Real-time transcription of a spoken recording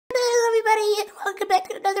everybody, and welcome back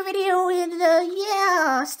to another video, and,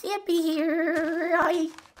 yeah, Stampy here,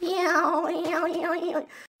 yeah.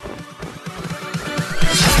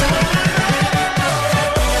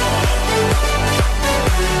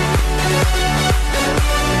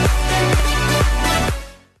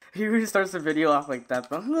 He really starts the video off like that,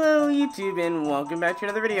 but hello YouTube, and welcome back to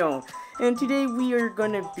another video. And today we are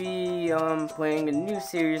gonna be playing a new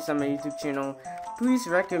series on my YouTube channel. Please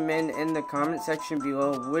recommend in the comment section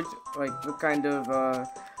below what kind of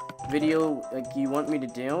video you want me to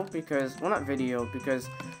do, because well, not video, because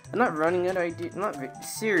I'm not running out of ideas,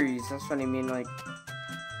 series, that's what I mean, like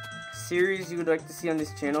series you would like to see on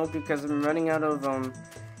this channel, because I'm running out of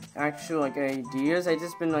actual ideas. I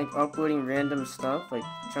just been uploading random stuff like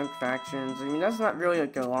chunk factions. I mean, that's not really a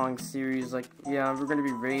long series. Yeah, we're gonna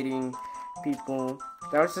be raiding people.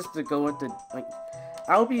 That was just to go with the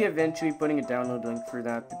I'll be eventually putting a download link for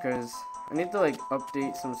that, because I need to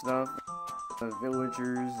update some stuff, the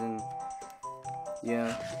villagers, and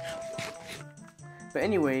yeah. But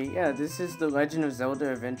anyway, yeah, this is the Legend of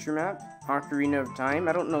Zelda adventure map, Ocarina of Time.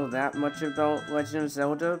 I don't know that much about Legend of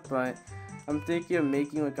Zelda, but I'm thinking of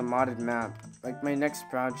making a modded map, my next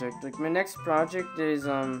project. My next project is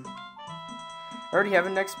I already have a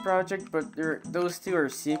next project, but those two are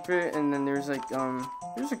secret, and then there's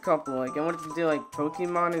there's a couple. I wanted to do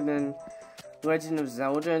Pokemon and then Legend of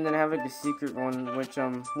Zelda, and then have a secret one, which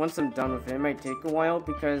once I'm done with it, it might take a while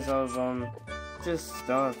because of just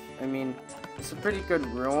stuff. I mean, it's a pretty good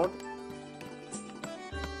world.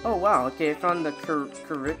 Oh wow, okay, I found the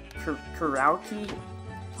Kurkuri.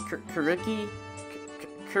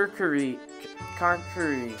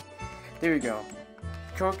 There we go.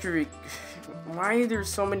 Kurkuri. Why are there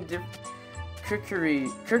so many different Kurkuri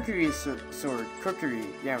sword? Kurkuri.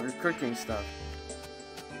 Yeah, we're cooking stuff.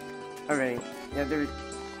 Alright. Yeah, there.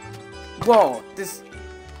 Whoa! This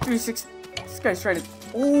 360. This guy's trying to.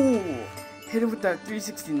 Oh! Hit him with that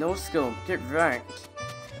 360 no scope. Get wrecked.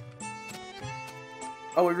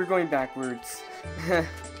 Oh, we were going backwards.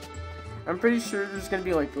 I'm pretty sure there's gonna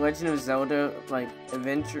be Legend of Zelda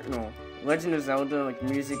Legend of Zelda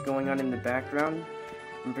music going on in the background.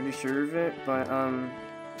 I'm pretty sure of it, but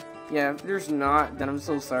yeah, if there's not, then I'm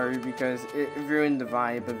so sorry, because it ruined the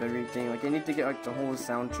vibe of everything. I need to get the whole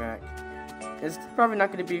soundtrack. It's probably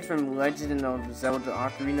not gonna be from Legend of Zelda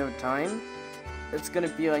Ocarina of Time. It's gonna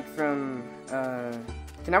be from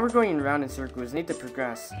okay, now we're going around in circles. I need to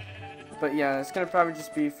progress. But yeah, it's gonna probably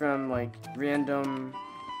just be from random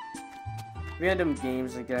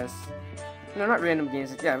games, I guess. No, not random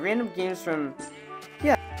games. Yeah, random games from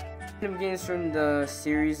the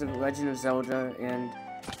series of Legend of Zelda, and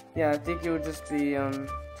yeah, I think it would just be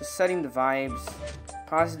just setting the vibes,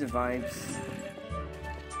 positive vibes.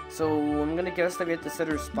 So I'm gonna guess that we have to set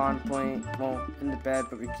our spawn point, well, in the bed,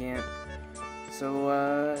 but we can't. So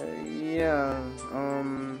yeah,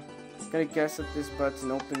 gonna guess that this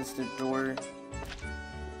button opens the door.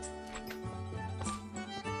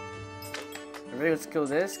 Alright, let's kill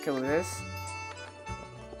this,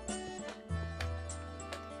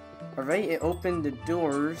 Alright, it opened the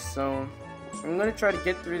door, so I'm gonna try to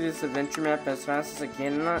get through this adventure map as fast as I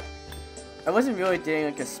can. I wasn't really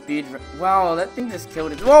doing a speed. Wow, that thing just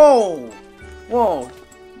killed it. Whoa! Whoa!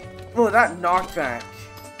 Whoa, that knockback.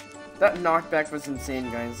 That knockback was insane,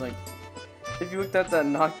 guys. If you looked at that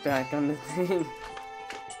knockback on the thing.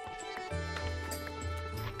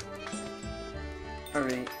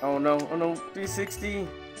 Alright, oh no, 360.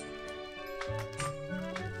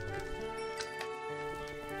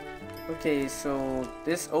 Okay, so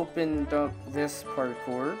this opened up this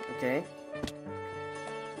parkour, okay.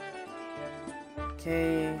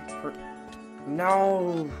 Okay,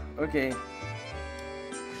 no, okay.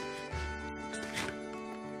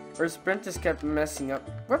 Our sprint just kept messing up.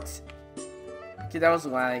 What? Okay, that was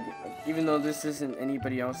lag, even though this isn't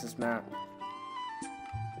anybody else's map.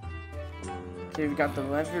 Okay, we got the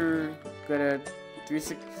lever, got a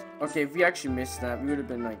 360. Okay, if we actually missed that, we would have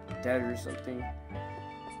been dead or something.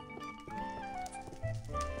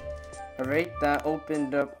 Alright, that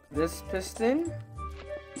opened up this piston.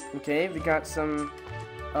 Okay, we got some,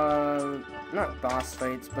 not boss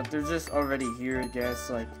fights, but they're just already here, I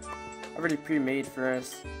guess, already pre-made for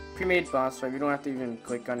us. Pre-made boss fight, we don't have to even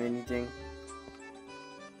click on anything.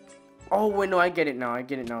 Oh, wait, no, I get it now,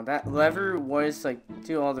 That lever was,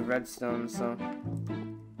 to all the redstone, so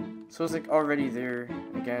it's, already there,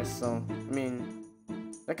 I guess, so, I mean,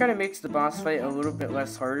 that kind of makes the boss fight a little bit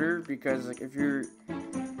less harder, because, if you're,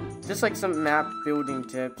 just, some map building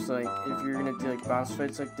tips, if you're gonna do, boss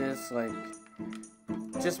fights like this,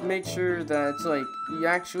 just make sure that it's like, you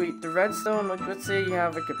actually, the redstone, like let's say you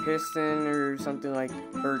have like a piston or something like,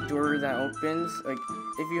 or a door that opens, like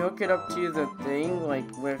if you hook it up to the thing, like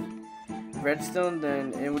with redstone,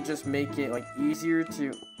 then it would just make it like easier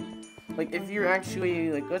to, like if you're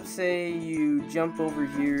actually, like let's say you jump over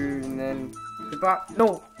here and then,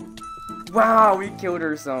 no! Wow, we killed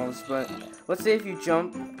ourselves, but let's say if you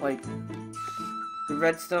jump, like, the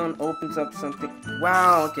redstone opens up something.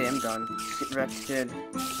 Wow, okay, I'm done. Get wrecked, kid.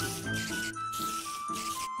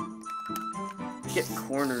 Get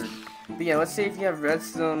cornered. But yeah, let's say if you have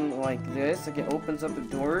redstone like this, like it opens up a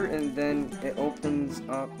door, and then it opens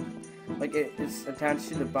up, like it's attached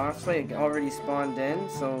to the boss fight, it already spawned in,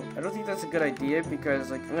 so I don't think that's a good idea, because,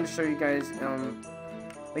 like, I'm gonna show you guys,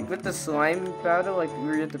 like with the slime battle, like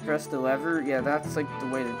where you have to press the lever, yeah, that's like the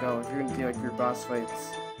way to go if you're gonna do like your boss fights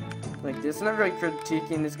like this. I'm not really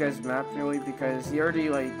critiquing this guy's map really, because he already,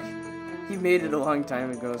 like, he made it a long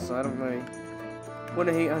time ago, so I don't really want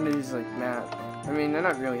to hate on his like map. I mean, I'm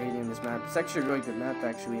not really hating on this map. It's actually a really good map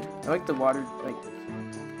actually. I like the water, like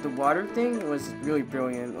the water thing was really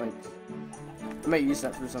brilliant. Like I might use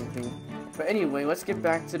that for something. But anyway, let's get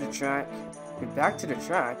back to the track. Get back to the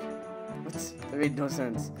track. That made no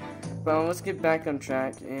sense. But let's get back on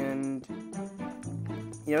track, and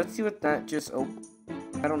yeah, let's see what that just opened.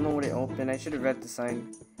 I don't know what it opened. I should have read the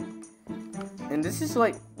sign. And this is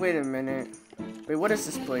like, wait a minute. Wait, what is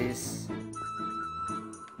this place?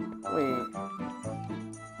 Wait.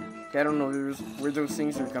 Okay, I don't know where those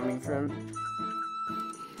things are coming from.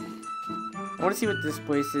 I want to see what this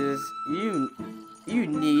place is. You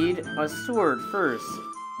need a sword first.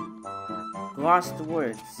 Lost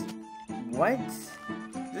Woods. What?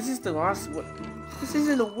 This is the Lost Woods. This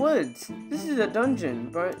isn't the woods. This is a dungeon,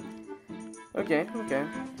 but... Okay, okay.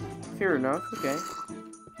 Fair enough, okay.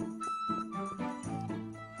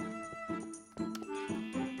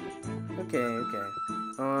 Okay.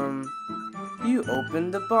 You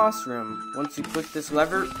open the boss room. Once you click this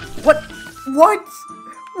lever... What? What?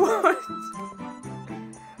 What?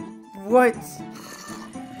 What?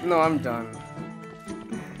 No, I'm done.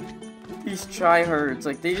 These tryhards,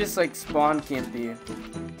 like, they just, like, spawn campy.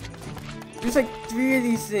 There's, like, 3 of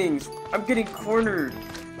these things. I'm getting cornered.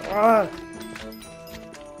 Ah.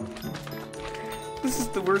 This is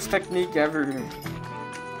the worst technique ever.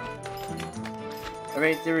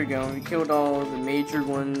 Alright, there we go. We killed all the major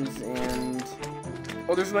ones, and...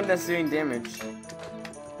 Oh, there's one that's doing damage.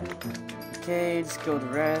 Okay, just kill the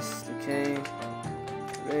rest. Okay.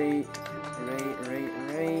 Right.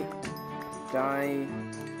 Die.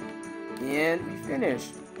 And we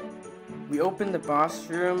finished. We opened the boss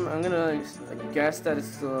room. I'm gonna guess that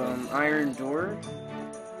it's the iron door.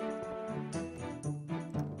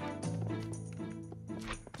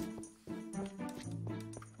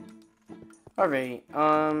 Alright,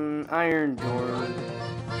 iron door.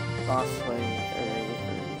 Boss fight.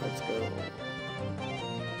 Alright, let's go.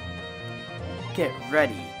 Get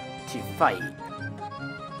ready to fight.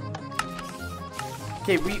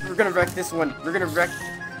 Okay, we're gonna wreck this one. We're gonna wreck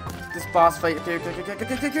this boss fight. Okay, gotta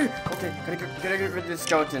get rid of this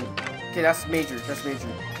skeleton. Okay, that's major.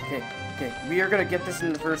 Okay, we are gonna get this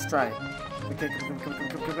in the first try. Okay, come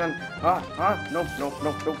on. Nope.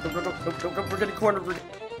 We're getting cornered.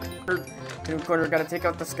 We're gonna take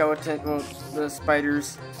out the skeleton. Well, the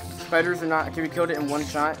spiders. Spiders are not. Okay, we killed it in one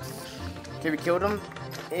shot. Okay, we killed him.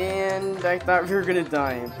 And I thought we were gonna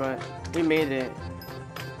die, but we made it.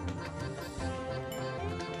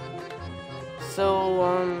 So,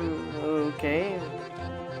 okay.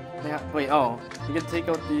 Yeah, wait, oh. You can take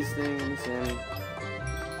out these things, and...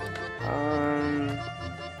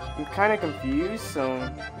 I'm kinda confused, so...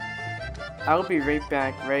 I'll be right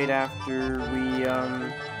back right after we,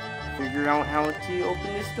 figure out how to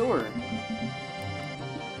open this door.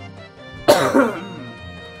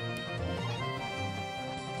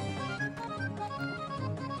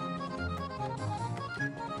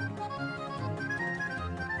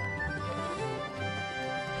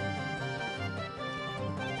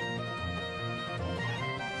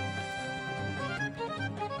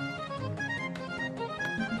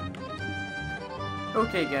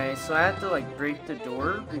 Okay guys, so I had to like break the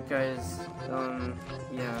door because,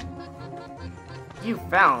 yeah. You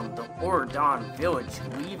found the Ordon Village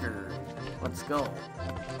Leader. Let's go.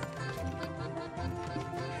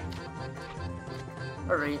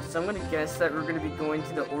 Alright, so I'm gonna guess that we're gonna be going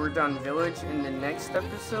to the Ordon Village in the next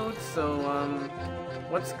episode, so,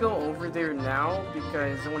 let's go over there now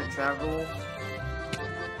because I want to travel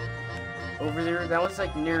over there. That was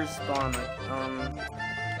like near spawn, like,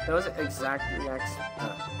 that was exactly at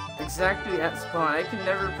spawn. I can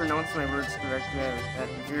never pronounce my words correctly at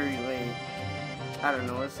very late. I don't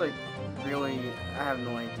know, it's like really, I have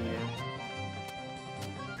no idea.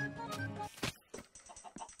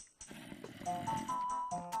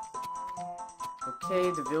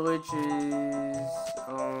 Okay, the village is,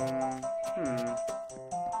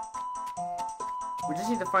 we just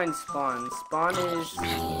need to find spawn. Spawn is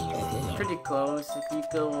pretty close if you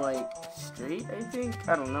go like straight, I think?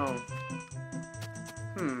 I don't know.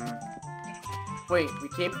 Wait, we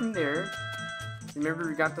came from there. Remember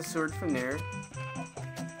we got the sword from there.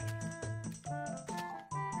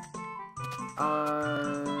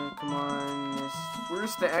 Come on.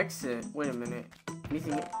 Where's the exit? Wait a minute.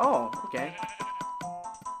 Anything? Oh, okay.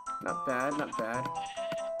 Not bad, not bad.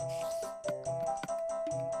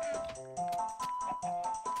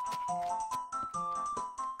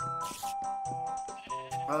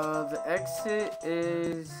 The exit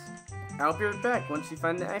is... I'll be right back once you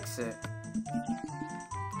find the exit.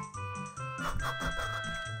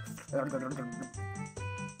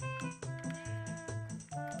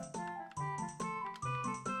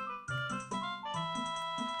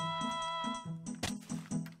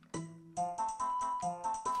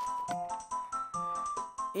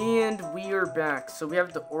 And we are back. So we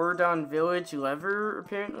have the Ordon Village lever,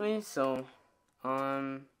 apparently. So,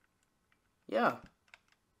 yeah.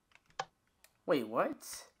 Wait,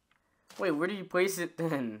 what? Wait, where do you place it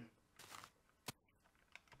then?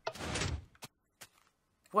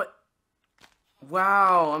 What?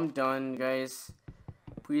 Wow, I'm done, guys.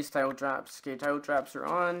 Please, title drops. Okay, title drops are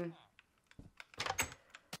on.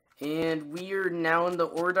 And we are now in the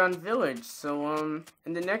Ordon Village. So,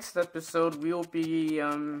 in the next episode, we'll be,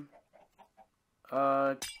 to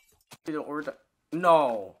the Ordon...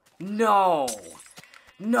 No! No!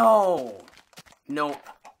 No! Nope.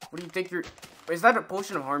 What do you think you're... Is that a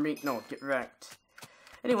potion of harming? No, get wrecked.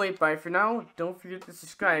 Anyway, bye for now. Don't forget to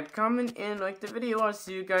subscribe, comment, and like the video. I'll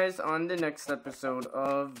see you guys on the next episode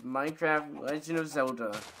of Minecraft Legend of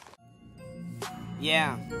Zelda.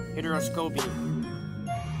 Yeah, Hydroscopy.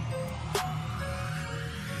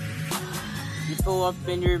 You pull up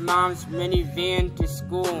in your mom's minivan to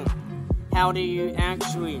school. How do you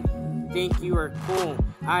actually think you are cool?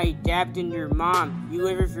 I dabbed in your mom. You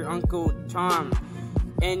live with your Uncle Tom.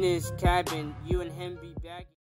 In his cabin, you and him be back.